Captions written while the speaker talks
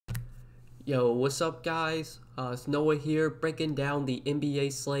Yo, what's up, guys? It's Noah here, breaking down the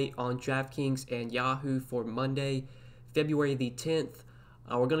NBA slate on Draftkings and Yahoo for Monday, February the 10th.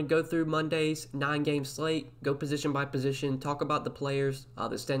 We're going to go through Monday's 9-game slate, go position by position, talk about the players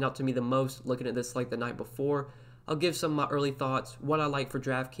that stand out to me the most looking at this slate the night before. I'll give some of my early thoughts, what I like for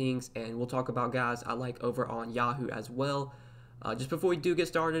Draftkings, and we'll talk about guys I like over on Yahoo as well. Just before we do get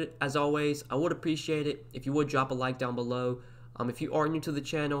started, as always, I would appreciate it if you would drop a like down below. If you are new to the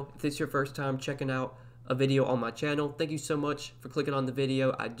channel, if this is your first time checking out a video on my channel, thank you so much for clicking on the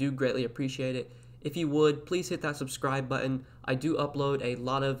video. I do greatly appreciate it. If you would, please hit that subscribe button. I do upload a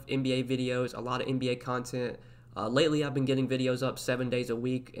lot of NBA videos, a lot of NBA content. Lately, I've been getting videos up 7 days a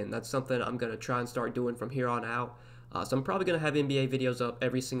week, and that's something I'm going to try and start doing from here on out. So I'm probably going to have NBA videos up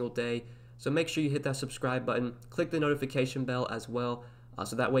every single day. So make sure you hit that subscribe button. Click the notification bell as well,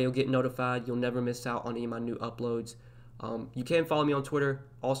 so that way you'll get notified. You'll never miss out on any of my new uploads. You can follow me on Twitter.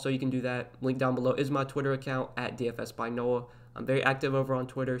 Also, you can do that. Link down below is my Twitter account at DFS by Noah. I'm very active over on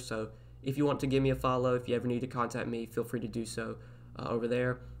Twitter, so if you want to give me a follow, if you ever need to contact me, feel free to do so over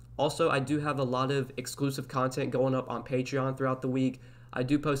there. Also, I do have a lot of exclusive content going up on Patreon throughout the week. I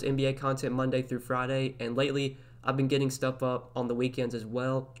do post NBA content Monday through Friday, and lately I've been getting stuff up on the weekends as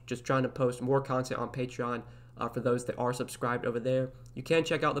well, just trying to post more content on Patreon for those that are subscribed over there. You can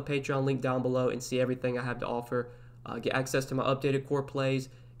check out the Patreon link down below and see everything I have to offer. Get access to my updated core plays,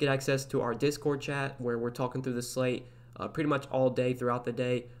 get access to our Discord chat where we're talking through the slate pretty much all day throughout the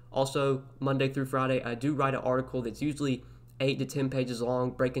day. Also, Monday through Friday, I do write an article that's usually 8 to 10 pages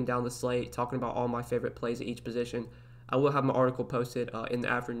long, breaking down the slate, talking about all my favorite plays at each position. I will have my article posted in the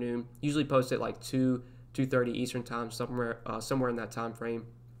afternoon, usually posted like 2:30 Eastern time, somewhere in that time frame.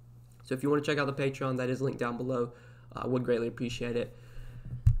 So if you want to check out the Patreon, that is linked down below. I would greatly appreciate it.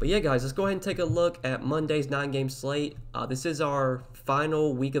 But yeah, guys, let's go ahead and take a look at Monday's 9-game slate. This is our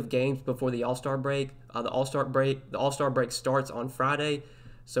final week of games before the All-Star break. The All-Star break starts on Friday.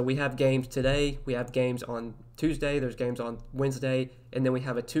 So we have games today, we have games on Tuesday, there's games on Wednesday, and then we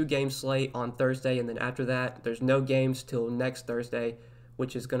have a 2-game slate on Thursday, and then after that, there's no games till next Thursday,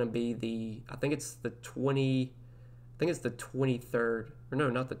 which is going to be I think it's the 23rd, or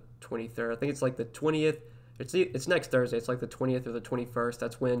no, not the 23rd, I think it's like the 20th. It's next Thursday. It's like the 20th or the 21st.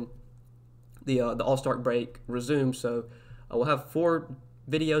 That's when the All-Star break resumes. So we'll have 4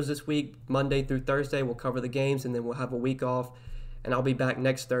 videos this week, Monday through Thursday. We'll cover the games, and then we'll have a week off. And I'll be back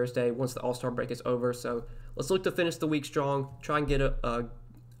next Thursday once the All-Star break is over. So let's look to finish the week strong, try and get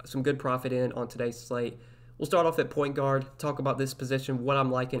some good profit in on today's slate. We'll start off at point guard, talk about this position, what I'm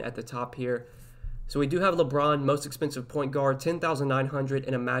liking at the top here. So we do have LeBron, most expensive point guard, $10,900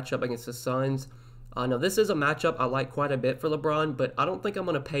 in a matchup against the Suns. Now, this is a matchup I like quite a bit for LeBron, but I don't think I'm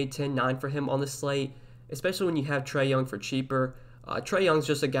going to pay $10,900 for him on the slate, especially when you have Trae Young for cheaper. Trae Young's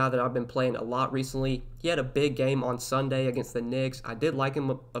just a guy that I've been playing a lot recently. He had a big game on Sunday against the Knicks. I did like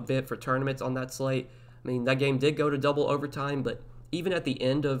him a bit for tournaments on that slate. I mean, that game did go to double overtime, but even at the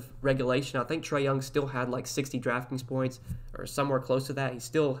end of regulation, I think Trae Young still had like 60 DraftKings points or somewhere close to that. He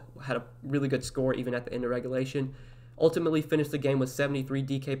still had a really good score even at the end of regulation. Ultimately finished the game with 73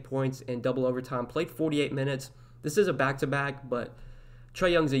 DK points in double overtime, played 48 minutes. This is a back-to-back, but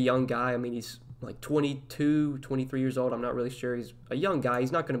Trae Young's a young guy. I mean, he's like 22, 23 years old. I'm not really sure. He's a young guy.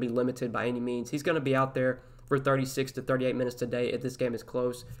 He's not going to be limited by any means. He's going to be out there for 36 to 38 minutes today if this game is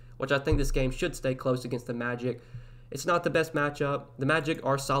close, which I think this game should stay close against the Magic. It's not the best matchup. The Magic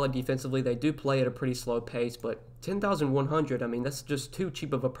are solid defensively. They do play at a pretty slow pace, but $10,100, I mean, that's just too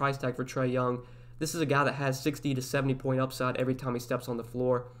cheap of a price tag for Trae Young. This is a guy that has 60 to 70 point upside every time he steps on the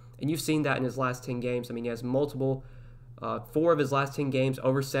floor, and you've seen that in his last 10 games. I mean, he has multiple, 4 of his last 10 games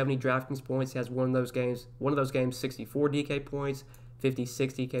over 70 DraftKings points. He has one of those games, 64 DK points,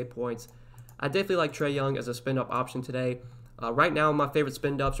 56 DK points. I definitely like Trae Young as a spin-up option today. Right now, my favorite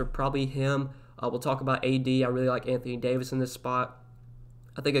spin-ups are probably him. We'll talk about AD. I really like Anthony Davis in this spot.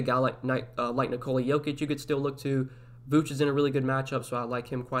 I think a guy like Nikola Jokic you could still look to. Vooch is in a really good matchup, so I like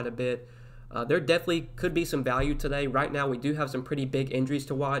him quite a bit. There definitely could be some value today. Right now, we do have some pretty big injuries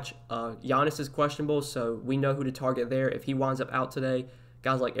to watch. Giannis is questionable, so we know who to target there. If he winds up out today,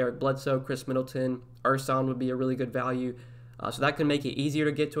 guys like Eric Bledsoe, Chris Middleton, Ersan would be a really good value. So that can make it easier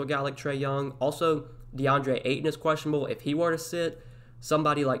to get to a guy like Trae Young. Also, DeAndre Ayton is questionable. If he were to sit,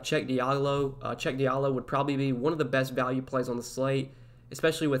 somebody like Check Diallo would probably be one of the best value plays on the slate,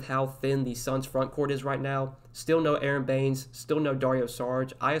 especially with how thin the Suns' front court is right now. Still no Aaron Baines, still no Dario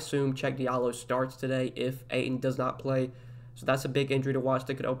Saric. I assume Check Diallo starts today if Ayton does not play. So that's a big injury to watch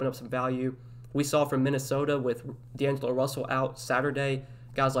that could open up some value. We saw from Minnesota with D'Angelo Russell out Saturday,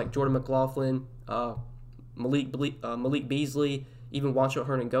 guys like Jordan McLaughlin, Malik Beasley, Even Juancho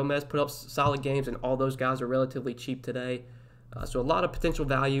Hernan-Gomez put up solid games, and all those guys are relatively cheap today. So a lot of potential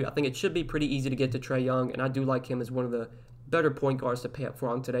value. I think it should be pretty easy to get to Trae Young, and I do like him as one of the better point guards to pay up for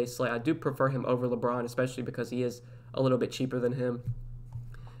on today's slate. I do prefer him over LeBron, especially because he is a little bit cheaper than him.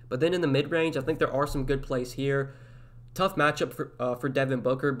 But then in the mid-range, I think there are some good plays here. Tough matchup for Devin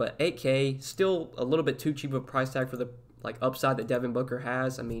Booker, but 8K, still a little bit too cheap of a price tag for the upside that Devin Booker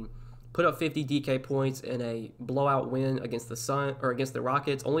has. I mean, put up 50 DK points in a blowout win against the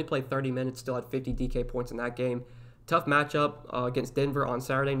Rockets. Only played 30 minutes, still had 50 DK points in that game. Tough matchup against Denver on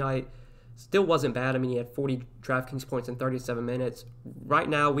Saturday night. Still wasn't bad. I mean, he had 40 DraftKings points in 37 minutes. Right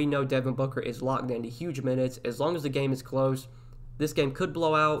now, we know Devin Booker is locked into huge minutes. As long as the game is close, this game could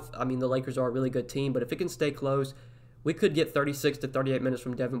blow out. I mean, the Lakers are a really good team, but if it can stay close, we could get 36 to 38 minutes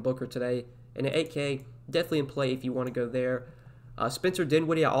from Devin Booker today. And at 8K, definitely in play if you want to go there. Spencer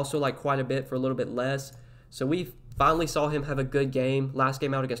Dinwiddie, I also like quite a bit for a little bit less. So we finally saw him have a good game. Last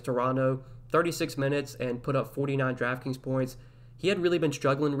game out against Toronto, 36 minutes and put up 49 DraftKings points. He had really been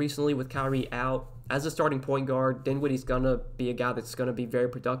struggling recently with Kyrie out. As a starting point guard, Dinwiddie's going to be a guy that's going to be very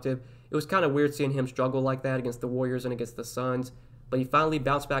productive. It was kind of weird seeing him struggle like that against the Warriors and against the Suns. But he finally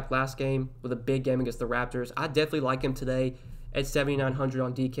bounced back last game with a big game against the Raptors. I definitely like him today at 7,900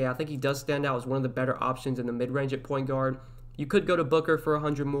 on DK. I think he does stand out as one of the better options in the mid-range at point guard. You could go to Booker for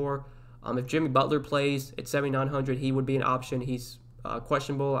 100 more. If Jimmy Butler plays at 7,900, he would be an option. He's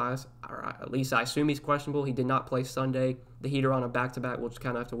questionable, or at least I assume he's questionable. He did not play Sunday. The Heat are on a back-to-back. We'll just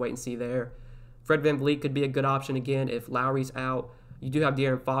kind of have to wait and see there. Fred VanVleet could be a good option again if Lowry's out. You do have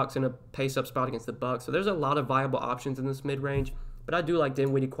De'Aaron Fox in a pace-up spot against the Bucks. So there's a lot of viable options in this mid-range. But I do like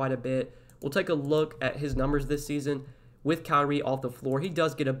Dinwiddie quite a bit. We'll take a look at his numbers this season. With Kyrie off the floor, he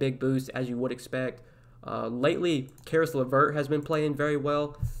does get a big boost, as you would expect. Lately, Caris LeVert has been playing very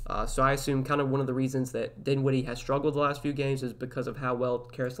well. So I assume kind of one of the reasons that Dinwiddie has struggled the last few games is because of how well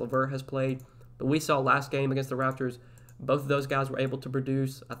Caris LeVert has played. But we saw last game against the Raptors, both of those guys were able to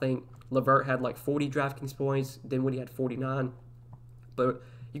produce. I think LeVert had like 40 DraftKings points. Dinwiddie had 49. But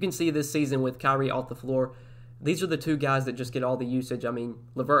you can see this season with Kyrie off the floor, these are the two guys that just get all the usage. I mean,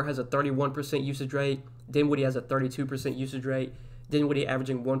 LeVert has a 31% usage rate. Dinwiddie has a 32% usage rate. Dinwiddie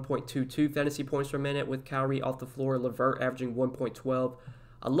averaging 1.22 fantasy points per minute with Kyrie off the floor. LeVert averaging 1.12.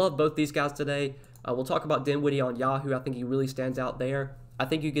 I love both these guys today. We'll talk about Dinwiddie on Yahoo. I think he really stands out there. I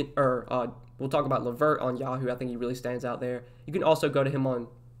think you can, we'll talk about LeVert on Yahoo. I think he really stands out there. You can also go to him on,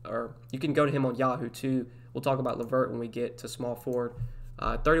 Yahoo too. We'll talk about LeVert when we get to small forward.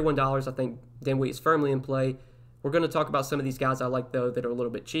 $31. I think Dinwiddie is firmly in play. We're going to talk about some of these guys I like, though, that are a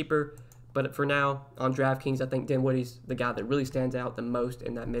little bit cheaper. But for now, on DraftKings, I think Dinwiddie's the guy that really stands out the most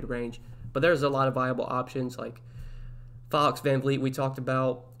in that mid-range. But there's a lot of viable options like Fox, VanVleet we talked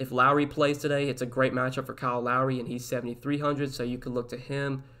about. If Lowry plays today, it's a great matchup for Kyle Lowry, and he's 7,300, so you could look to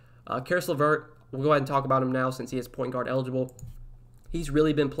him. Caris LeVert, we'll go ahead and talk about him now since he is point guard eligible. He's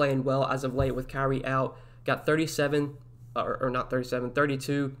really been playing well as of late with Kyrie out. Got 32,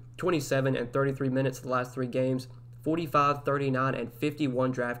 27, and 33 minutes the last three games. 45, 39, and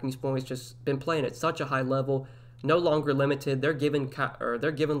 51 DraftKings points. Just been playing at such a high level. No longer limited. They're giving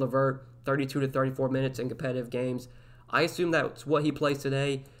LeVert 32 to 34 minutes in competitive games. I assume that's what he plays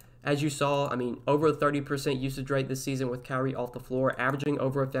today. As you saw, I mean, over a 30% usage rate this season with Kyrie off the floor, averaging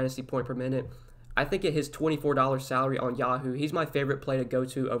over a fantasy point per minute. I think at his $24 salary on Yahoo, he's my favorite play to go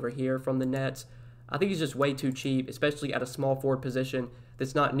to over here from the Nets. I think he's just way too cheap, especially at a small forward position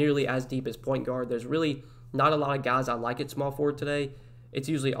that's not nearly as deep as point guard. There's really not a lot of guys I like at small forward today. It's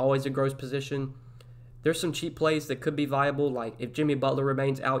usually always a gross position. There's some cheap plays that could be viable, like if Jimmy Butler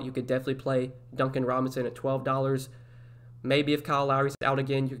remains out, you could definitely play Duncan Robinson at $12. Maybe if Kyle Lowry's out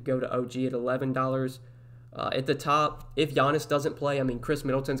again, you could go to OG at $11. At the top, if Giannis doesn't play, I mean, Chris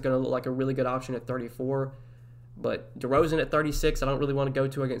Middleton's going to look like a really good option at 34. But DeRozan at 36, I don't really want to go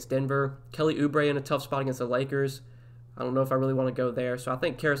to against Denver. Kelly Oubre in a tough spot against the Lakers. I don't know if I really want to go there. So I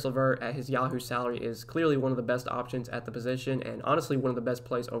think Caris LeVert at his Yahoo salary is clearly one of the best options at the position and honestly one of the best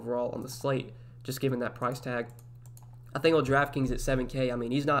plays overall on the slate, just given that price tag. I think on DraftKings at 7K, I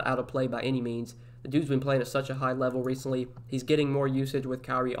mean, he's not out of play by any means. The dude's been playing at such a high level recently. He's getting more usage with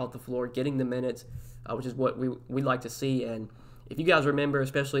Kyrie off the floor, getting the minutes, which is what we like to see. And if you guys remember,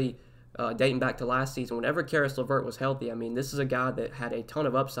 especially dating back to last season, whenever Caris LeVert was healthy, I mean, this is a guy that had a ton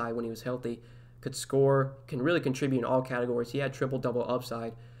of upside when he was healthy, could score, can really contribute in all categories. He had triple-double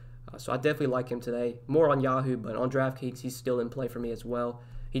upside. So I definitely like him today. More on Yahoo, but on DraftKings, he's still in play for me as well.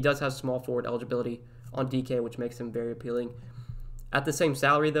 He does have small forward eligibility on DK, which makes him very appealing. At the same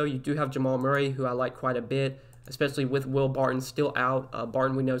salary, though, you do have Jamal Murray, who I like quite a bit, especially with Will Barton still out.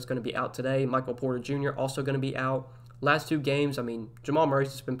 Barton, we know, is going to be out today. Michael Porter Jr. also going to be out. Last two games, I mean, Jamal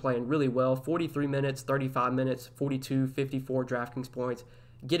Murray's just been playing really well. 43 minutes, 35 minutes, 42, 54 DraftKings points.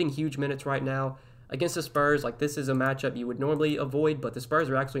 Getting huge minutes right now. Against the Spurs, like this is a matchup you would normally avoid, but the Spurs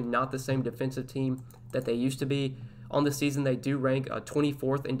are actually not the same defensive team that they used to be. On the season, they do rank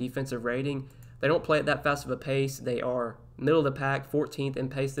 24th in defensive rating. They don't play at that fast of a pace. They are middle of the pack, 14th in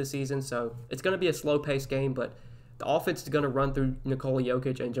pace this season, so it's going to be a slow-paced game, but the offense is going to run through Nikola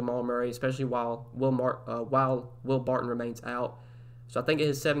Jokic and Jamal Murray, especially while Will Barton remains out. So I think at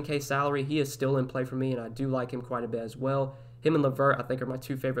his $7K salary, he is still in play for me, and I do like him quite a bit as well. Him and LeVert, I think, are my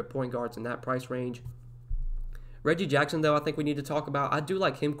two favorite point guards in that price range. Reggie Jackson, though, I think we need to talk about. I do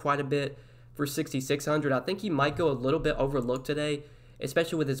like him quite a bit for $6,600. I think he might go a little bit overlooked today,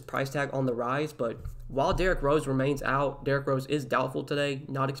 especially with his price tag on the rise. But while Derrick Rose remains out, Derrick Rose is doubtful today,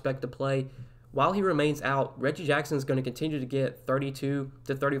 not expected to play. While he remains out, Reggie Jackson is going to continue to get 32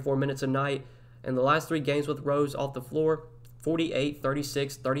 to 34 minutes a night. And the last three games with Rose off the floor, 48,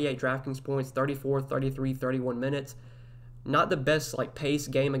 36, 38 DraftKings points, 34, 33, 31 minutes. Not the best pace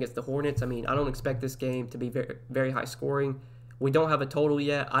game against the Hornets. I mean, I don't expect this game to be very, very high scoring. We don't have a total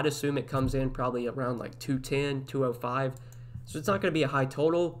yet. I'd assume it comes in probably around 210, 205. So it's not going to be a high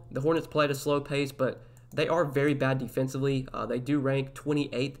total. The Hornets play at a slow pace, but they are very bad defensively. They do rank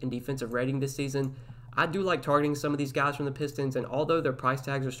 28th in defensive rating this season. I do like targeting some of these guys from the Pistons, and although their price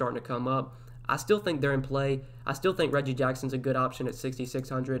tags are starting to come up, I still think they're in play. I still think Reggie Jackson's a good option at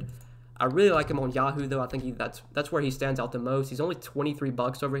 $6,600. I really like him on Yahoo, though. I think that's where he stands out the most. He's only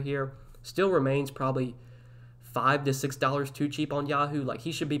 $23 over here. Still remains probably $5 to $6 too cheap on Yahoo.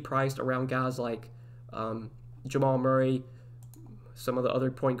 He should be priced around guys like Jamal Murray, some of the other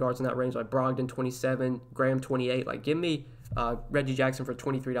point guards in that range, like Brogdon 27, Graham 28. Give me Reggie Jackson for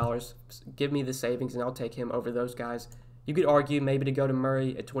 $23. Give me the savings, and I'll take him over those guys. You could argue maybe to go to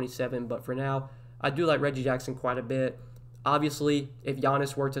Murray at 27, but for now, I do like Reggie Jackson quite a bit. Obviously, if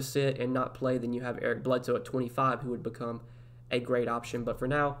Giannis were to sit and not play, then you have Eric Bledsoe at 25, who would become a great option. But for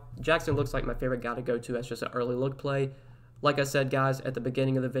now, Jackson looks like my favorite guy to go to as just an early look play. Like I said, guys, at the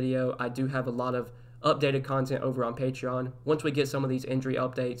beginning of the video, I do have a lot of updated content over on Patreon. Once we get some of these injury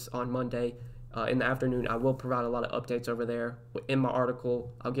updates on Monday in the afternoon, I will provide a lot of updates over there. In my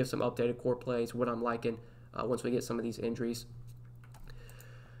article, I'll give some updated core plays, what I'm liking once we get some of these injuries.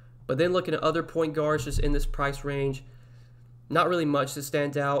 But then looking at other point guards just in this price range, not really much that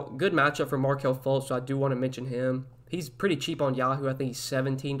stands out. Good matchup for Markelle Fultz, so I do want to mention him. He's pretty cheap on Yahoo. I think he's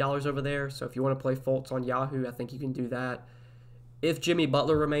 $17 over there. So if you want to play Fultz on Yahoo, I think you can do that. If Jimmy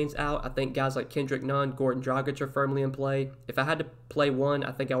Butler remains out, I think guys like Kendrick Nunn, Gordon Dragic are firmly in play. If I had to play one,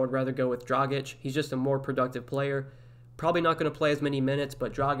 I think I would rather go with Dragic. He's just a more productive player. Probably not going to play as many minutes,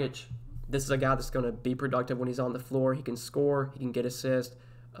 but Dragic, this is a guy that's going to be productive when he's on the floor. He can score, he can get assists,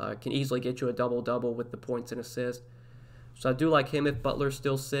 can easily get you a double-double with the points and assists. So I do like him if Butler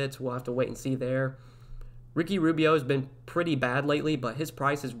still sits. We'll have to wait and see there. Ricky Rubio has been pretty bad lately, but his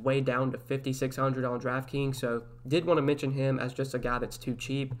price is way down to $5,600 on DraftKings, so did want to mention him as just a guy that's too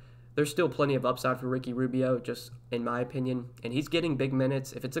cheap. There's still plenty of upside for Ricky Rubio, just in my opinion, and he's getting big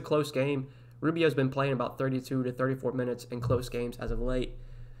minutes. If it's a close game, Rubio's been playing about 32 to 34 minutes in close games as of late.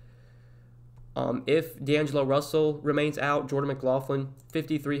 If D'Angelo Russell remains out, Jordan McLaughlin,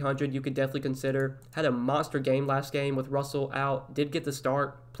 $5,300, you could definitely consider. Had a monster game last game with Russell out. Did get the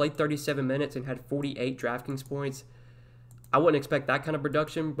start, played 37 minutes, and had 48 DraftKings points. I wouldn't expect that kind of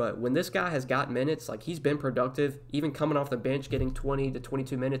production, but when this guy has got minutes, he's been productive. Even coming off the bench, getting 20 to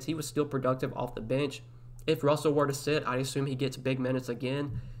 22 minutes, he was still productive off the bench. If Russell were to sit, I assume he gets big minutes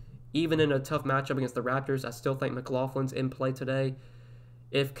again. Even in a tough matchup against the Raptors, I still think McLaughlin's in play today.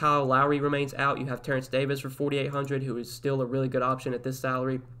 If Kyle Lowry remains out, you have Terrence Davis for $4,800, who is still a really good option at this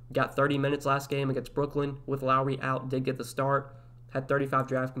salary. Got 30 minutes last game against Brooklyn with Lowry out, did get the start. Had 35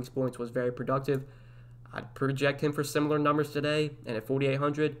 DraftKings points, was very productive. I'd project him for similar numbers today, and at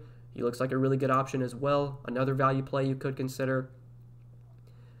 $4,800, he looks like a really good option as well. Another value play you could consider.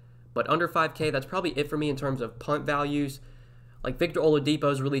 But under 5K, that's probably it for me in terms of punt values. Victor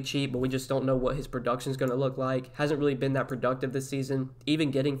Oladipo is really cheap, but we just don't know what his production is going to look like. Hasn't really been that productive this season.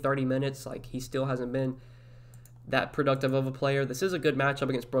 Even getting 30 minutes, he still hasn't been that productive of a player. This is a good matchup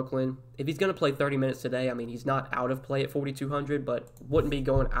against Brooklyn. If he's going to play 30 minutes today, I mean, he's not out of play at $4,200, but wouldn't be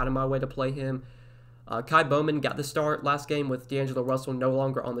going out of my way to play him. Kai Bowman got the start last game with D'Angelo Russell no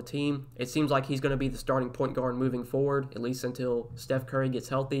longer on the team. It seems like he's going to be the starting point guard moving forward, at least until Steph Curry gets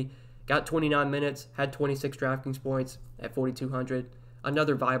healthy. Got 29 minutes, had 26 DraftKings points at $4,200.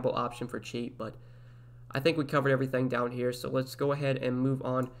 Another viable option for cheap, but I think we covered everything down here. So let's go ahead and move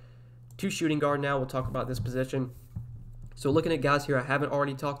on to shooting guard now. We'll talk about this position. So looking at guys here I haven't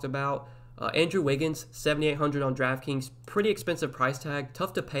already talked about, Andrew Wiggins, 7,800 on DraftKings. Pretty expensive price tag.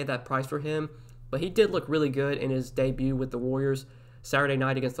 Tough to pay that price for him. But he did look really good in his debut with the Warriors Saturday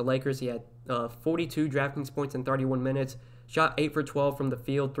night against the Lakers. He had 42 DraftKings points in 31 minutes. Shot 8 for 12 from the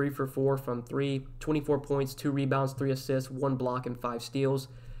field, 3 for 4 from 3, 24 points, 2 rebounds, 3 assists, 1 block, and 5 steals.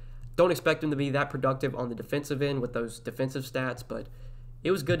 Don't expect him to be that productive on the defensive end with those defensive stats, but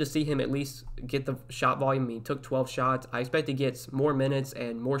it was good to see him at least get the shot volume. I mean, he took 12 shots. I expect he gets more minutes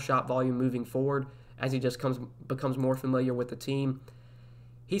and more shot volume moving forward as he just becomes more familiar with the team.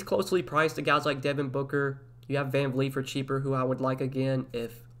 He's closely priced to guys like Devin Booker. You have Van Vliet for cheaper, who I would like again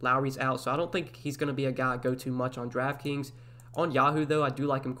if Lowry's out. So I don't think he's going to be a guy I go to much on DraftKings. On Yahoo, though, I do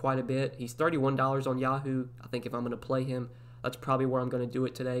like him quite a bit. He's $31 on Yahoo. I think if I'm going to play him, that's probably where I'm going to do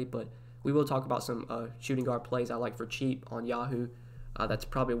it today. But we will talk about some shooting guard plays I like for cheap on Yahoo. That's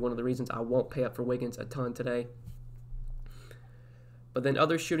probably one of the reasons I won't pay up for Wiggins a ton today. But then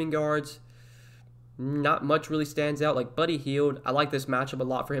other shooting guards, not much really stands out. Like Buddy Hield, I like this matchup a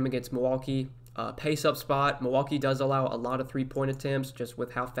lot for him against Milwaukee. Pace-up spot. Milwaukee does allow a lot of three-point attempts just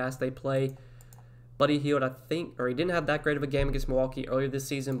with how fast they play. Buddy Hield, he didn't have that great of a game against Milwaukee earlier this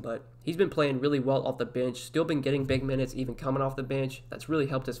season, but he's been playing really well off the bench. Still been getting big minutes, even coming off the bench. That's really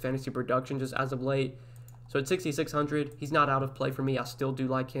helped his fantasy production just as of late. So at 6,600, he's not out of play for me. I still do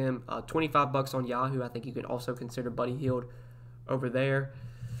like him. $25 on Yahoo. I think you can also consider Buddy Hield over there.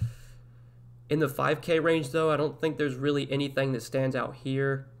 In the 5K range, though, I don't think there's really anything that stands out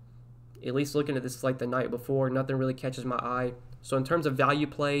here. At least looking at this like the night before, nothing really catches my eye. So in terms of value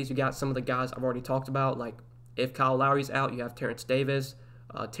plays, you got some of the guys I've already talked about. Like if Kyle Lowry's out, you have Terrence Davis.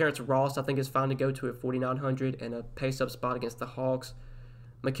 Terrence Ross, I think, is fine to go to at 4,900 and a pace-up spot against the Hawks.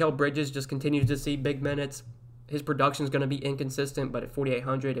 Mikal Bridges just continues to see big minutes. His production is going to be inconsistent, but at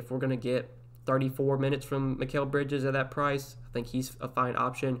 4,800, if we're going to get 34 minutes from Mikal Bridges at that price, I think he's a fine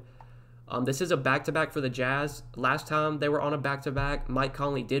option. This is a back-to-back for the Jazz. Last time they were on a back-to-back, Mike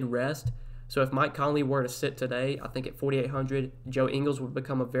Conley did rest. So if Mike Conley were to sit today, I think at 4,800, Joe Ingles would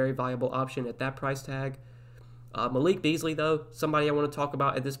become a very viable option at that price tag. Malik Beasley, though, somebody I want to talk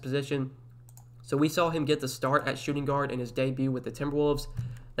about at this position. So we saw him get the start at shooting guard in his debut with the Timberwolves.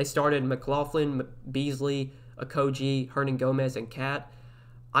 They started McLaughlin, Beasley, Okogie, Hernan Gomez, and Cat.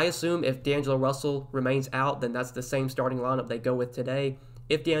 I assume if D'Angelo Russell remains out, then that's the same starting lineup they go with today.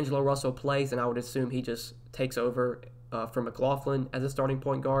 If D'Angelo Russell plays, then I would assume he just takes over from McLaughlin as a starting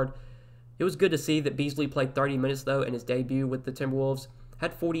point guard. It was good to see that Beasley played 30 minutes, though, in his debut with the Timberwolves.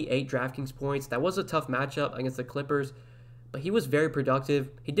 Had 48 DraftKings points. That was a tough matchup against the Clippers, but he was very productive.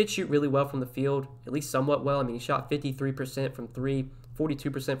 He did shoot really well from the field, at least somewhat well. I mean, he shot 53% from 3,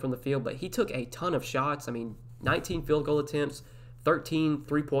 42% from the field, but he took a ton of shots. I mean, 19 field goal attempts, 13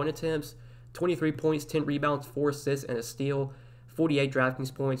 three-point attempts, 23 points, 10 rebounds, 4 assists, and a steal, 48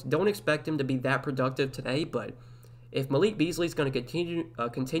 DraftKings points. Don't expect him to be that productive today, but if Malik Beasley is going to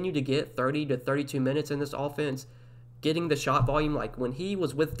continue to get 30 to 32 minutes in this offense, getting the shot volume, like when he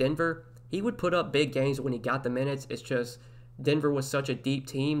was with Denver, he would put up big games when he got the minutes. It's just Denver was such a deep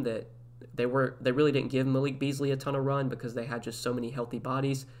team that they really didn't give Malik Beasley a ton of run because they had just so many healthy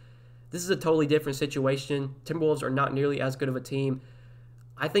bodies. This is a totally different situation. Timberwolves are not nearly as good of a team.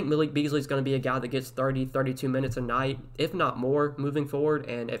 I think Malik Beasley is going to be a guy that gets 30, 32 minutes a night, if not more, moving forward.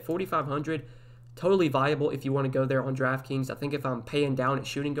 And at 4,500, totally viable if you want to go there on DraftKings. I think if I'm paying down at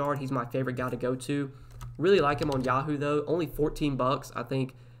shooting guard, he's my favorite guy to go to. Really like him on Yahoo, though. Only $14. I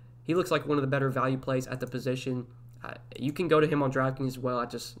think he looks like one of the better value plays at the position. You can go to him on DraftKings as well. I'm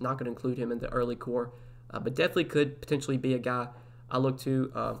just not going to include him in the early core. But definitely could potentially be a guy I look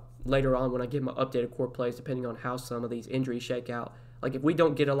to later on when I give my updated core plays, depending on how some of these injuries shake out. Like if we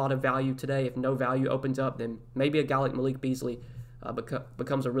don't get a lot of value today, if no value opens up, then maybe a guy like Malik Beasley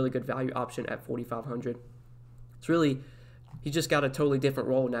becomes a really good value option at 4,500. It's really, he's just got a totally different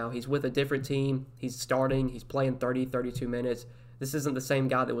role now. He's with a different team. He's starting. He's playing 30, 32 minutes. This isn't the same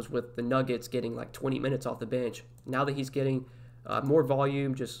guy that was with the Nuggets getting like 20 minutes off the bench. Now that he's getting more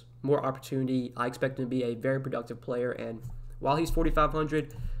volume, just more opportunity, I expect him to be a very productive player. And while he's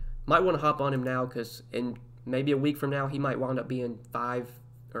 4,500, might want to hop on him now because in maybe a week from now, he might wind up being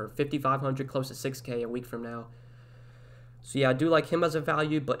 5,500, close to 6K a week from now. So yeah, I do like him as a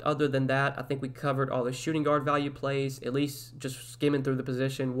value, but other than that, I think we covered all the shooting guard value plays, at least just skimming through the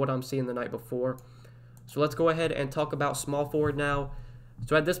position, what I'm seeing the night before. So let's go ahead and talk about small forward now.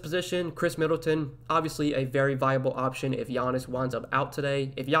 So at this position, Chris Middleton, obviously a very viable option if Giannis winds up out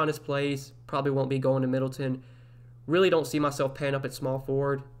today. If Giannis plays, probably won't be going to Middleton. Really don't see myself paying up at small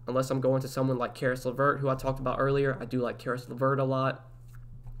forward unless I'm going to someone like Karis LeVert, who I talked about earlier. I do like Karis LeVert a lot.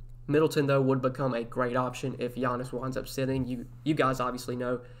 Middleton, though, would become a great option if Giannis winds up sitting. You guys obviously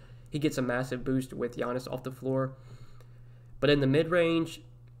know he gets a massive boost with Giannis off the floor. But in the mid-range,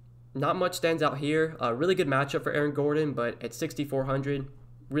 not much stands out here. A really good matchup for Aaron Gordon, but at 6,400,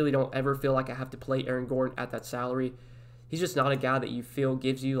 really don't ever feel like I have to play Aaron Gordon at that salary. He's just not a guy that you feel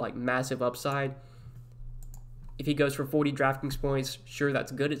gives you like massive upside. If he goes for 40 DraftKings points, sure,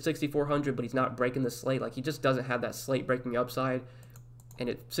 that's good at 6,400, but he's not breaking the slate. Like, he just doesn't have that slate breaking upside. And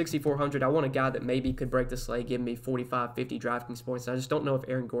at 6,400, I want a guy that maybe could break the slate, give me 45, 50 DraftKings points. And I just don't know if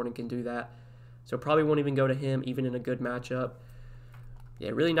Aaron Gordon can do that. So probably won't even go to him, even in a good matchup.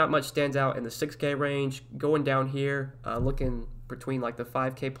 Yeah, really not much stands out in the 6K range. Going down here, looking between like the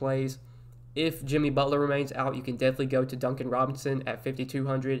 5K plays. If Jimmy Butler remains out, you can definitely go to Duncan Robinson at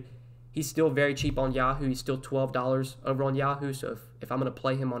 5,200. He's still very cheap on Yahoo. He's still $12 over on Yahoo. So if I'm going to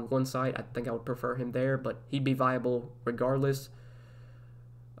play him on one site, I think I would prefer him there. But he'd be viable regardless.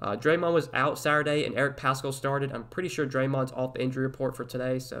 Draymond was out Saturday and Eric Paschall started. I'm pretty sure Draymond's off the injury report for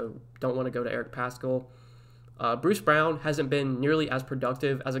today, so don't want to go to Eric Paschall. Bruce Brown hasn't been nearly as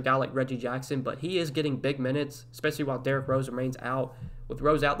productive as a guy like Reggie Jackson, but he is getting big minutes, especially while Derrick Rose remains out. With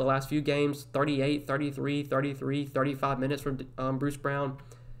Rose out the last few games, 38, 33, 33, 35 minutes from Bruce Brown.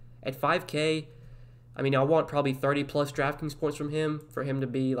 At 5K, I mean, I want probably 30-plus DraftKings points from him for him to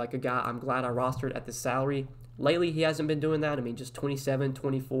be like a guy I'm glad I rostered at this salary. Lately, he hasn't been doing that. I mean, just 27,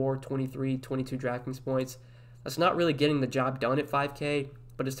 24, 23, 22 DraftKings points. That's not really getting the job done at 5K,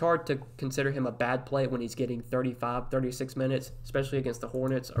 but it's hard to consider him a bad play when he's getting 35, 36 minutes, especially against the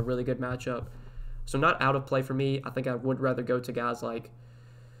Hornets, a really good matchup. So not out of play for me. I think I would rather go to guys like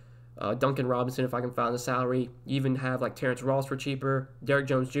Duncan Robinson if I can find the salary. You even have like Terrence Ross for cheaper. Derrick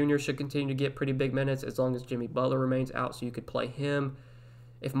Jones Jr. should continue to get pretty big minutes as long as Jimmy Butler remains out, so you could play him.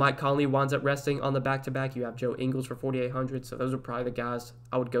 If Mike Conley winds up resting on the back-to-back, you have Joe Ingles for 4,800. So those are probably the guys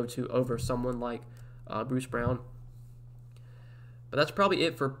I would go to over someone like Bruce Brown. But that's probably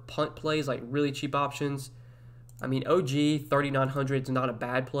it for punt plays, like really cheap options. I mean, OG 3,900 is not a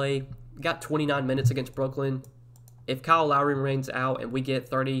bad play. Got 29 minutes against Brooklyn. If Kyle Lowry remains out and we get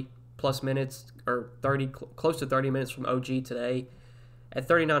 30-plus minutes, or close to 30 minutes from OG today, at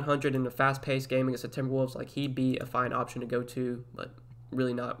 3,900 in a fast-paced game against the Timberwolves, like, he'd be a fine option to go to, but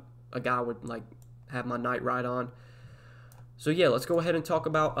really not a guy I would like have my night ride on. So yeah, let's go ahead and talk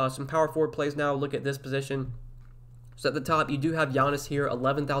about some power forward plays now. Look at this position. So at the top, you do have Giannis here,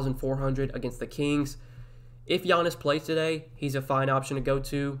 11,400 against the Kings. If Giannis plays today, he's a fine option to go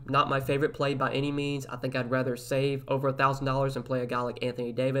to. Not my favorite play by any means. I think I'd rather save over $1,000 and play a guy like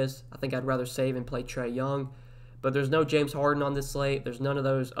Anthony Davis. I think I'd rather save and play Trae Young. But there's no James Harden on this slate. There's none of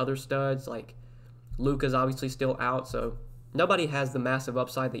those other studs. Like, Luka's obviously still out, so nobody has the massive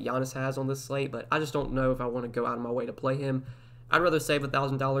upside that Giannis has on this slate, but I just don't know if I want to go out of my way to play him. I'd rather save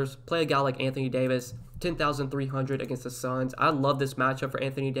 $1,000, play a guy like Anthony Davis, 10,300 against the Suns. I love this matchup for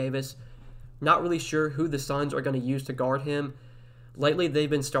Anthony Davis. Not really sure who the Suns are going to use to guard him. Lately, they've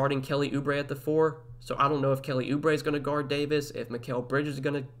been starting Kelly Oubre at the 4, so I don't know if Kelly Oubre is going to guard Davis, if Mikal Bridges is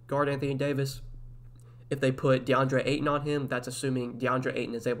going to guard Anthony Davis. If they put DeAndre Ayton on him, that's assuming DeAndre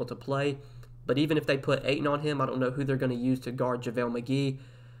Ayton is able to play. But even if they put Ayton on him, I don't know who they're going to use to guard JaVale McGee.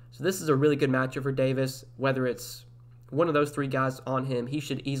 So this is a really good matchup for Davis. Whether it's one of those three guys on him, he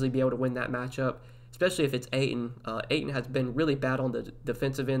should easily be able to win that matchup, especially if it's Ayton. Ayton has been really bad on the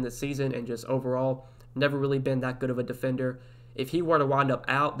defensive end this season and just overall never really been that good of a defender. If he were to wind up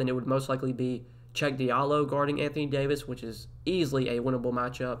out, then it would most likely be Cheikh Diallo guarding Anthony Davis, which is easily a winnable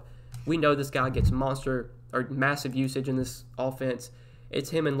matchup. We know this guy gets massive usage in this offense.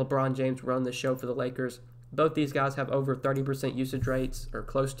 It's him and LeBron James run the show for the Lakers. Both these guys have over 30% usage rates or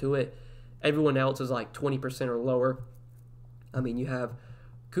close to it. Everyone else is like 20% or lower. I mean, you have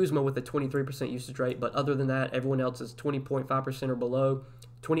Kuzma with a 23% usage rate, but other than that, everyone else is 20.5% or below.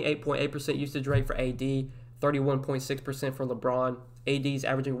 28.8% usage rate for AD, 31.6% for LeBron. AD's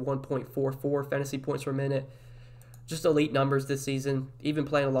averaging 1.44 fantasy points per minute. Just elite numbers this season. Even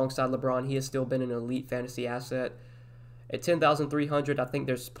playing alongside LeBron, he has still been an elite fantasy asset. At 10,300, I think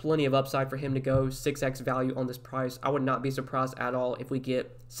there's plenty of upside for him to go. 6x value on this price. I would not be surprised at all if we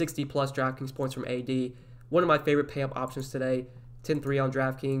get 60-plus DraftKings points from AD. One of my favorite pay-up options today, 10-3 on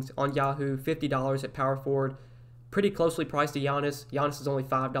DraftKings. On Yahoo, $50 at power forward. Pretty closely priced to Giannis. Giannis is only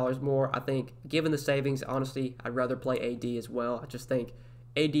 $5 more. I think, given the savings, honestly, I'd rather play AD as well. I just think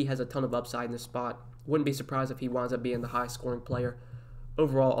AD has a ton of upside in this spot. Wouldn't be surprised if he winds up being the highest scoring player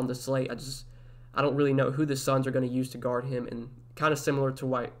overall on the slate. I don't really know who the Suns are going to use to guard him, and kind of similar to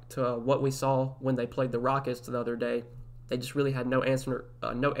what we saw when they played the Rockets the other day. They just really had no answer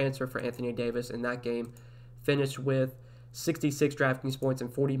for Anthony Davis in that game. Finished with 66 DraftKings points in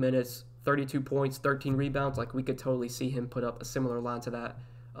 40 minutes, 32 points, 13 rebounds. Like, we could totally see him put up a similar line to that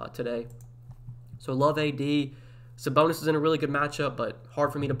today. So love AD. Sabonis is in a really good matchup, but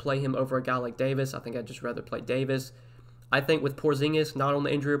hard for me to play him over a guy like Davis. I think I'd just rather play Davis. I think with Porzingis not on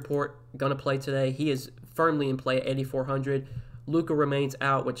the injury report, going to play today, he is firmly in play at 8,400. Luka remains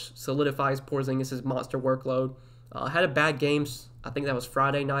out, which solidifies Porzingis' monster workload. Had a bad game, I think that was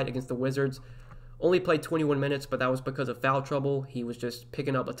Friday night against the Wizards. Only played 21 minutes, but that was because of foul trouble. He was just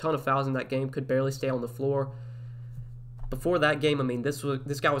picking up a ton of fouls in that game, could barely stay on the floor. Before that game, I mean, this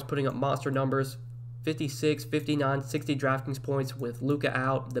guy was putting up monster numbers, 56, 59, 60 DraftKings points with Luka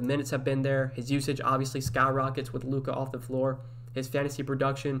out. The minutes have been there. His usage obviously skyrockets with Luka off the floor. His fantasy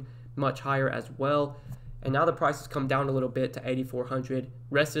production much higher as well. And now the price has come down a little bit to 8,400.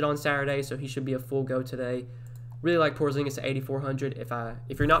 Rested on Saturday, so he should be a full go today. Really like Porzingis at 8,400.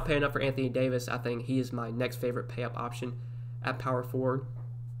 If you're not paying up for Anthony Davis, I think he is my next favorite pay-up option at power forward.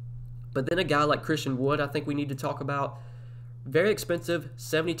 But then a guy like Christian Wood, I think we need to talk about. Very expensive,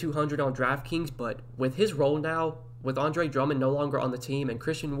 7,200 on DraftKings, but with his role now, with Andre Drummond no longer on the team and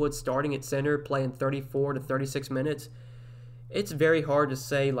Christian Wood starting at center, playing 34 to 36 minutes, it's very hard to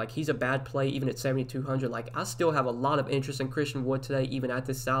say like he's a bad play even at 7,200. Like I still have a lot of interest in Christian Wood today, even at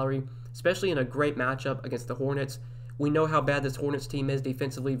this salary, especially in a great matchup against the Hornets. We know how bad this Hornets team is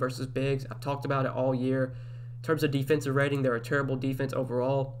defensively versus bigs. I've talked about it all year. In terms of defensive rating, they're a terrible defense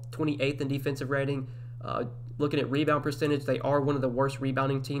overall, 28th in defensive rating. Looking at rebound percentage, they are one of the worst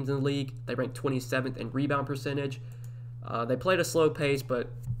rebounding teams in the league. They rank 27th in rebound percentage. They played a slow pace, but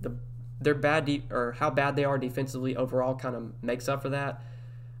their how bad they are defensively overall kind of makes up for that.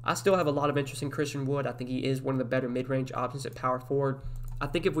 I still have a lot of interest in Christian Wood. I think he is one of the better mid-range options at power forward. I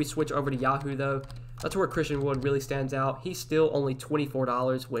think if we switch over to Yahoo, though, that's where Christian Wood really stands out. He's still only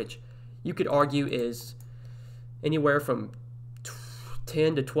 $24, which you could argue is anywhere from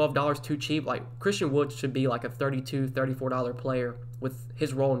 $10 to $12 too cheap. Like Christian Wood should be like a $32, $34 player with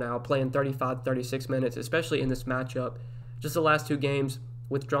his role now, playing 35, 36 minutes, especially in this matchup. Just the last two games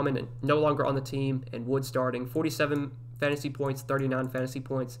with Drummond no longer on the team and Wood starting, 47 fantasy points, 39 fantasy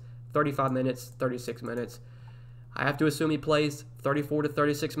points, 35 minutes, 36 minutes. I have to assume he plays 34 to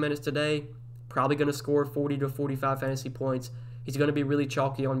 36 minutes today, probably going to score 40 to 45 fantasy points. He's going to be really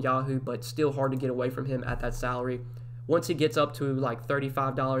chalky on Yahoo, but still hard to get away from him at that salary. Once he gets up to like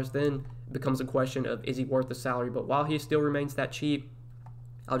 $35, then it becomes a question of is he worth the salary. But while he still remains that cheap,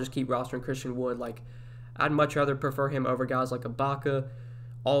 I'll just keep rostering Christian Wood. Like I'd much rather prefer him over guys like Ibaka,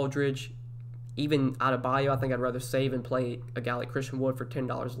 Aldridge, even Adebayo. I think I'd rather save and play a guy like Christian Wood for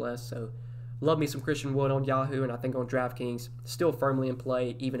 $10 less. So love me some Christian Wood on Yahoo, and I think on DraftKings, still firmly in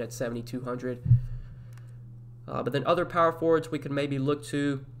play even at 7,200. But then other power forwards we could maybe look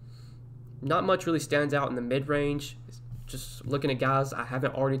to. Not much really stands out in the mid-range. Just looking at guys I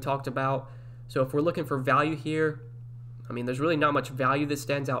haven't already talked about. So if we're looking for value here, I mean, there's really not much value that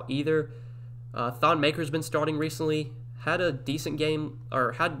stands out either. Thon Maker's been starting recently. Had a decent game,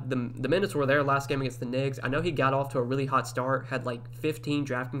 or had the minutes were there last game against the Knicks. I know he got off to a really hot start, had like 15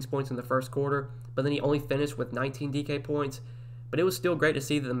 DraftKings points in the first quarter, but then he only finished with 19 DK points. But it was still great to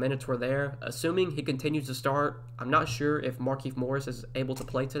see that the minutes were there. Assuming he continues to start, I'm not sure if Markieff Morris is able to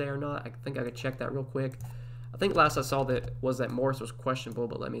play today or not. I think I could check that real quick. I think last I saw that Morris was questionable,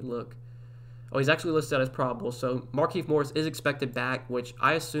 but let me look. Oh, he's actually listed as probable. So Markieff Morris is expected back, which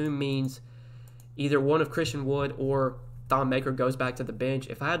I assume means either one of Christian Wood or Thon Maker goes back to the bench.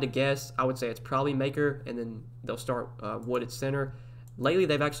 If I had to guess, I would say it's probably Maker, and then they'll start Wood at center. Lately,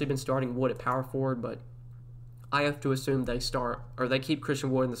 they've actually been starting Wood at power forward, but I have to assume they keep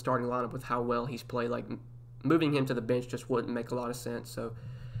Christian Wood in the starting lineup with how well he's played. Like moving him to the bench just wouldn't make a lot of sense. So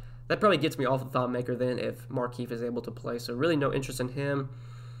that probably gets me off of Thon Maker then if Markieff is able to play. So really no interest in him.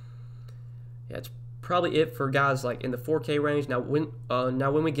 Yeah, it's probably it for guys like in the 4K range. Now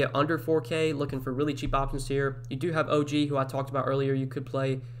when we get under 4K, looking for really cheap options here, you do have OG, who I talked about earlier, you could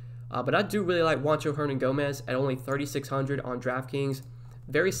play. But I do really like Juancho Hernangomez at only 3,600 on DraftKings.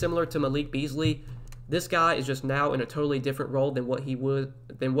 Very similar to Malik Beasley. This guy is just now in a totally different role than what he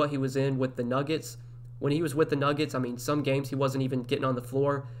was in with the Nuggets. When he was with the Nuggets, I mean, some games he wasn't even getting on the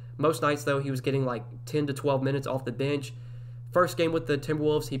floor. Most nights, though, he was getting like 10 to 12 minutes off the bench. First game with the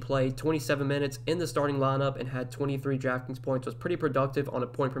Timberwolves, he played 27 minutes in the starting lineup and had 23 DraftKings points. Was pretty productive on a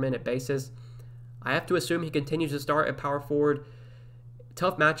point-per-minute basis. I have to assume he continues to start at power forward.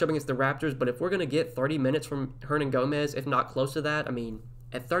 Tough matchup against the Raptors, but if we're going to get 30 minutes from Hernangomez, if not close to that, I mean,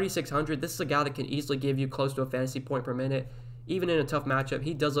 at 3,600, this is a guy that can easily give you close to a fantasy point per minute. Even in a tough matchup,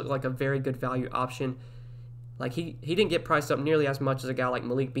 he does look like a very good value option. Like he didn't get priced up nearly as much as a guy like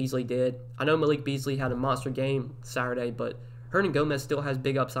Malik Beasley did. I know Malik Beasley had a monster game Saturday, but Hernangomez still has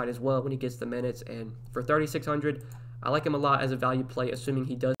big upside as well when he gets the minutes. And for 3,600, I like him a lot as a value play, assuming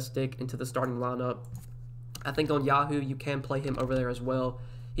he does stick into the starting lineup. I think on Yahoo, you can play him over there as well.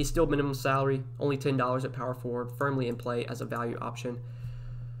 He's still minimum salary, only $10 at power forward, firmly in play as a value option.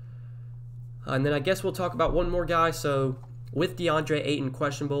 And then I guess we'll talk about one more guy. So with DeAndre Ayton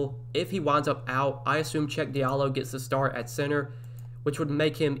questionable, if he winds up out, I assume Cheikh Diallo gets the start at center, which would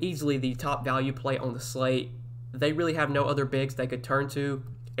make him easily the top value play on the slate. They really have no other bigs they could turn to.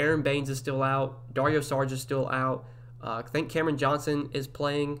 Aaron Baines is still out. Dario Saric is still out. I think Cameron Johnson is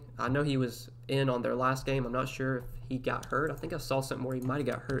playing. I know he was in on their last game. I'm not sure if he got hurt. I think I saw something where he might have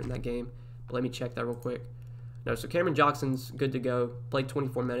got hurt in that game. But let me check that real quick. No, so Cameron Johnson's good to go. Played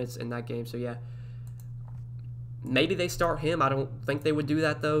 24 minutes in that game. So, yeah. Maybe they start him. I don't think they would do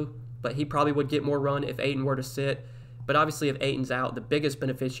that, though. But he probably would get more run if Ayton were to sit. But obviously, if Ayton's out, the biggest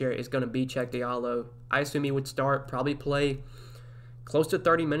beneficiary is going to be Cheikh Diallo. I assume he would start, probably play close to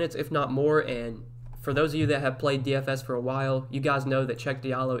 30 minutes, if not more. And for those of you that have played DFS for a while, you guys know that Cheikh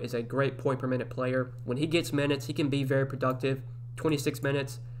Diallo is a great point-per-minute player. When he gets minutes, he can be very productive. 26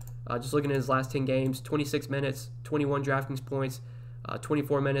 minutes, just looking at his last 10 games, 26 minutes, 21 DraftKings points,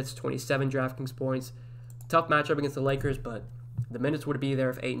 24 minutes, 27 DraftKings points. Tough matchup against the Lakers, but the minutes would be there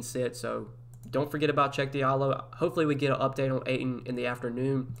if Ayton sits. So don't forget about Cheikh Diallo. Hopefully we get an update on Ayton in the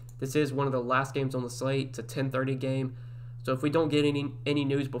afternoon. This is one of the last games on the slate. It's a 10:30 game. So if we don't get any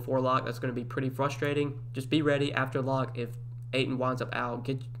news before lock, that's going to be pretty frustrating. Just be ready after lock if Ayton winds up out.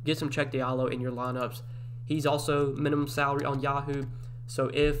 Get some Cheikh Diallo in your lineups. He's also minimum salary on Yahoo. So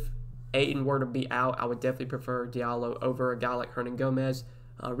if Ayton were to be out, I would definitely prefer Diallo over a guy like Hernan Gomez.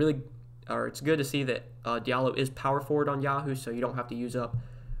 It's good to see that Diallo is power forward on Yahoo, so you don't have to use up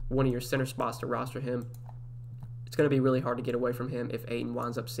one of your center spots to roster him. It's going to be really hard to get away from him if Ayton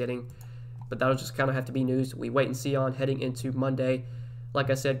winds up sitting. But that'll just kind of have to be news we wait and see on heading into Monday. Like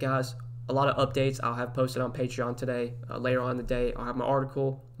I said, guys, a lot of updates I'll have posted on Patreon today. Later on in the day, I'll have my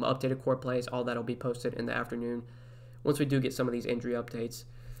article, my updated core plays, all that will be posted in the afternoon once we do get some of these injury updates.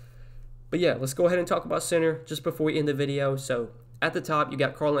 But yeah, let's go ahead and talk about center just before we end the video. So at the top, you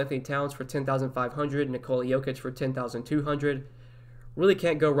got Karl-Anthony Towns for $10,500, Nikola Jokic for $10,200. Really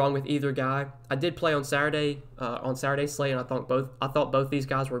can't go wrong with either guy. I did play on Saturday's slate, and I thought both these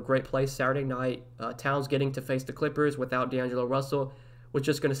guys were great plays Saturday night. Towns getting to face the Clippers without D'Angelo Russell, was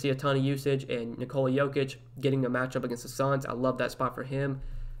just going to see a ton of usage, and Nikola Jokic getting a matchup against the Suns. I love that spot for him.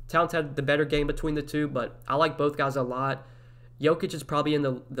 Towns had the better game between the two, but I like both guys a lot. Jokic is probably in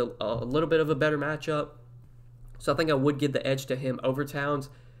a little bit of a better matchup, so I think I would give the edge to him over Towns,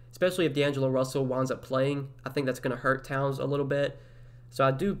 especially if D'Angelo Russell winds up playing. I think that's going to hurt Towns a little bit. So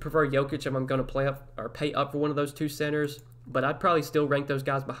I do prefer Jokic if I'm going to play up or pay up for one of those two centers, but I'd probably still rank those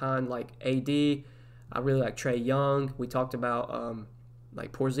guys behind like AD. I really like Trae Young. We talked about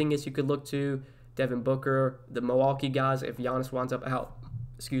like Porzingis you could look to, Devin Booker, the Milwaukee guys if Giannis winds up out.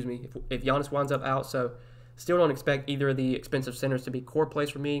 If Giannis winds up out. So still don't expect either of the expensive centers to be core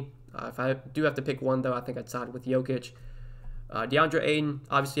plays for me. If I do have to pick one, though, I think I'd side with Jokic. DeAndre Ayton,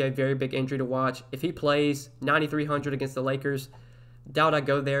 obviously a very big injury to watch. If he plays 9,300 against the Lakers, doubt I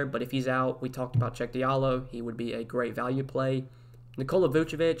go there, but if he's out, we talked about Cheikh Diallo. He would be a great value play. Nikola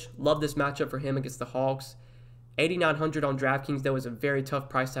Vucevic, love this matchup for him against the Hawks. 8,900 on DraftKings, though, is a very tough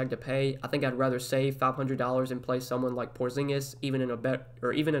price tag to pay. I think I'd rather save $500 and play someone like Porzingis, even in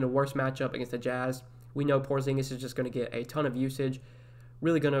a worse matchup against the Jazz. We know Porzingis is just going to get a ton of usage,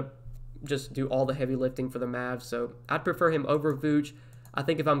 really going to just do all the heavy lifting for the Mavs. So I'd prefer him over Vooch. I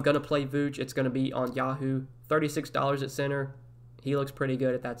think if I'm going to play Vooch, it's going to be on Yahoo. $36 at center. He looks pretty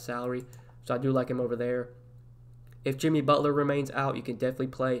good at that salary, so I do like him over there. If Jimmy Butler remains out, you can definitely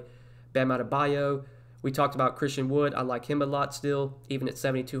play Bam Adebayo. We talked about Christian Wood. I like him a lot still, even at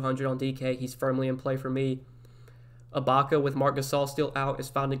 7,200 on DK. He's firmly in play for me. Ibaka with Marc Gasol still out is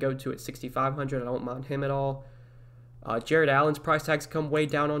fine to go to at 6,500. I don't mind him at all. Jared Allen's price tags come way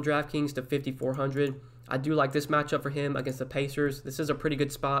down on DraftKings to 5,400. I do like this matchup for him against the Pacers. This is a pretty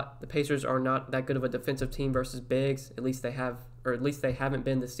good spot. The Pacers are not that good of a defensive team versus bigs. At least they haven't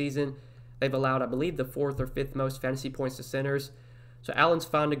been this season. They've allowed, I believe, the 4th or 5th most fantasy points to centers. So Allen's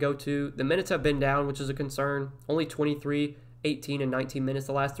fine to go to. The minutes have been down, which is a concern. Only 23, 18, and 19 minutes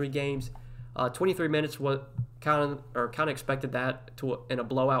the last 3 games. 23 minutes was kind of expected that in a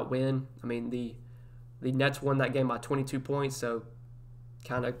blowout win. I mean, the Nets won that game by 22 points, so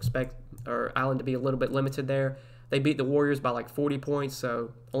kind of expect Allen to be a little bit limited there. They beat the Warriors by like 40 points,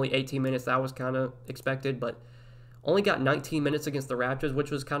 so only 18 minutes. That was kind of expected, but only got 19 minutes against the Raptors,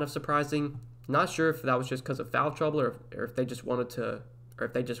 which was kind of surprising. Not sure if that was just because of foul trouble or if they just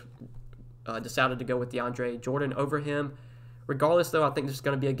decided to go with DeAndre Jordan over him. Regardless, though, I think this is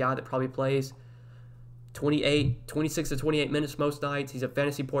going to be a guy that probably plays 26 to 28 minutes most nights. He's a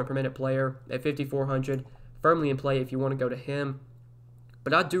fantasy point per minute player at 5,400. Firmly in play if you want to go to him.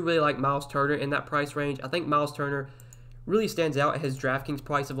 But I do really like Miles Turner in that price range. I think Miles Turner really stands out at his DraftKings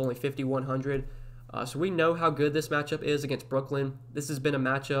price of only 5,100. So we know how good this matchup is against Brooklyn. This has been a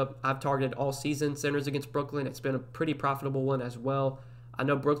matchup I've targeted all season, centers against Brooklyn. It's been a pretty profitable one as well. I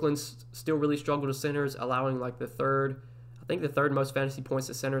know Brooklyn's still really struggled to centers, allowing like the third most fantasy points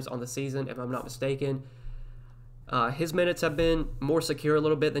to centers on the season, if I'm not mistaken. His minutes have been more secure a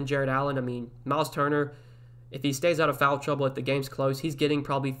little bit than Jared Allen. I mean, Miles Turner, if he stays out of foul trouble if the game's close, he's getting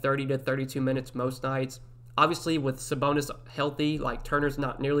probably 30 to 32 minutes most nights. Obviously, with Sabonis healthy, like Turner's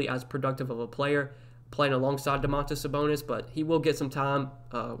not nearly as productive of a player playing alongside Domantas Sabonis, but he will get some time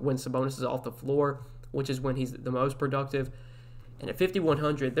when Sabonis is off the floor, which is when he's the most productive. And at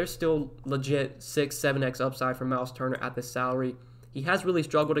 5,100, there's still legit 6, 7x upside for Miles Turner at this salary. He has really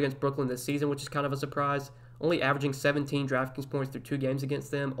struggled against Brooklyn this season, which is kind of a surprise. Only averaging 17 DraftKings points through 2 games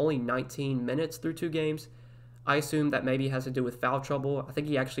against them, only 19 minutes through 2 games. I assume that maybe has to do with foul trouble. I think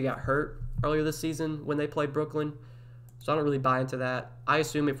he actually got hurt earlier this season when they played Brooklyn, so I don't really buy into that. I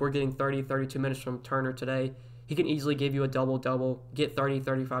assume if we're getting 30, 32 minutes from Turner today, he can easily give you a double-double, get 30,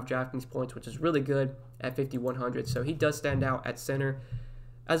 35 DraftKings points, which is really good at 5,100. So he does stand out at center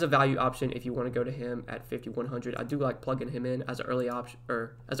as a value option if you want to go to him at 5,100. I do like plugging him in as an early option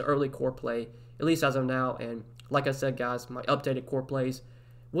or as an early core play, at least as of now. And like I said, guys, my updated core plays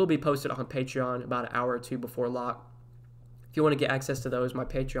will be posted on Patreon about an hour or two before lock. If you want to get access to those, my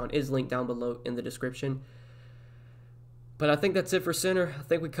Patreon is linked down below in the description. But I think that's it for center. I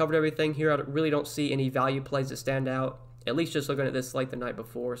think we covered everything here. I really don't see any value plays that stand out, at least just looking at this slate the night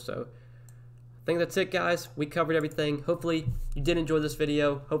before. So I think that's it, guys. We covered everything. Hopefully you did enjoy this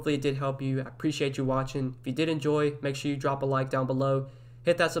video. Hopefully it did help you. I appreciate you watching. If you did enjoy, make sure you drop a like down below.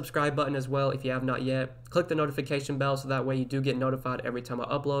 Hit that subscribe button as well if you have not yet. Click the notification bell so that way you do get notified every time I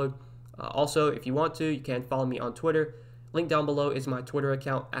upload. Also, if you want to, you can follow me on Twitter. Link down below is my Twitter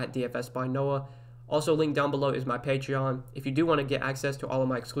account at DFS by Noah. Also, link down below is my Patreon. If you do want to get access to all of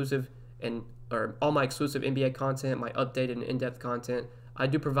my exclusive NBA content, my updated and in-depth content, I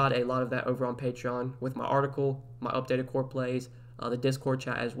do provide a lot of that over on Patreon with my article, my updated core plays, the Discord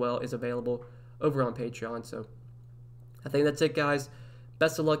chat as well is available over on Patreon. So I think that's it, guys.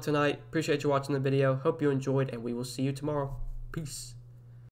 Best of luck tonight. Appreciate you watching the video. Hope you enjoyed, and we will see you tomorrow. Peace.